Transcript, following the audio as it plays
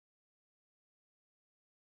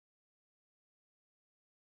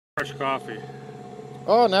Fresh coffee.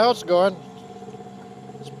 Oh, now it's going.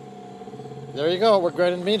 There you go. We're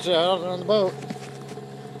grinding beans out on the boat.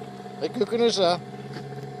 Hey, Kukunusa.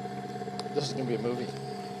 This is going to be a movie.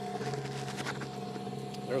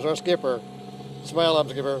 There's our skipper. Smile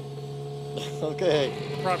up, skipper. Okay.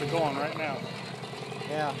 Probably going right now.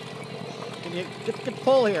 Yeah. Can you get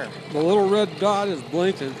pull here? The little red dot is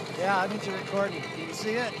blinking. Yeah, I need you recording. Can you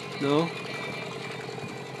see it? No.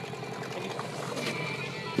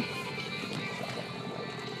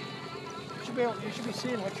 You should be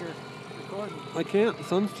seeing what you're recording. I can't. The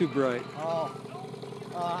sun's too bright. Oh.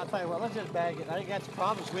 I'll tell you what, let's just bag it. I think that's the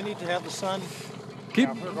problem. We need to have the sun. Keep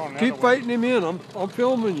fighting him in. I'm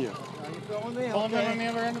filming you. Are you filming me? Pulling Okay. in on the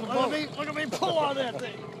other end of the boat. Look at me pull on that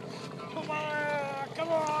thing. Come on, come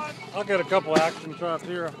on. I'll get a couple action shots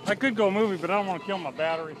here. I could go movie, but I don't want to kill my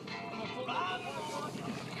battery.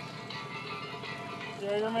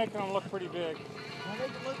 Yeah, you're making them look pretty big. I'll make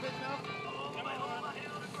it look big enough.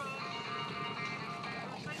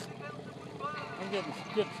 I'm getting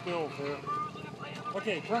stills here.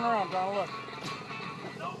 Okay, turn around, John, look.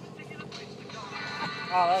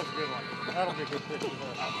 Oh, that's a good one. That'll be a good picture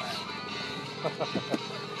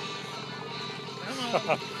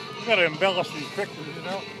there. You gotta embellish these pictures, you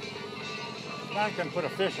know. John can put a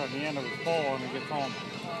fish on the end of his pole when he gets home.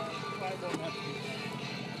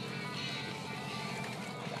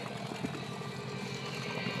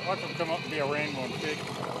 Watch him come up and be a rainbow and pig.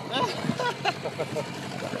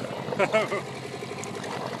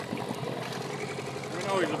 We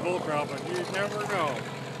know he's a bull trout, but you never know.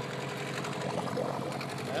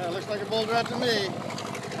 Yeah, looks like a bull trout to me.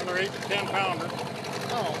 Another 8 to 10 pounder.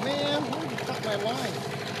 Oh man, where did you cut my line?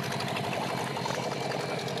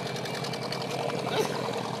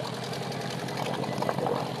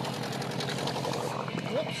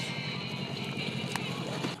 Whoops.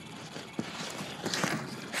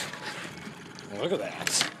 Look at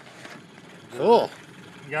that. Cool.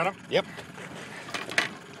 You got him? Yep.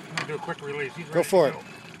 I'm gonna do a quick release. He's ready Go for to it.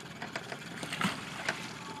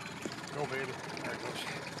 Go, baby. There it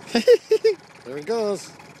goes. There he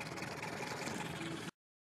goes.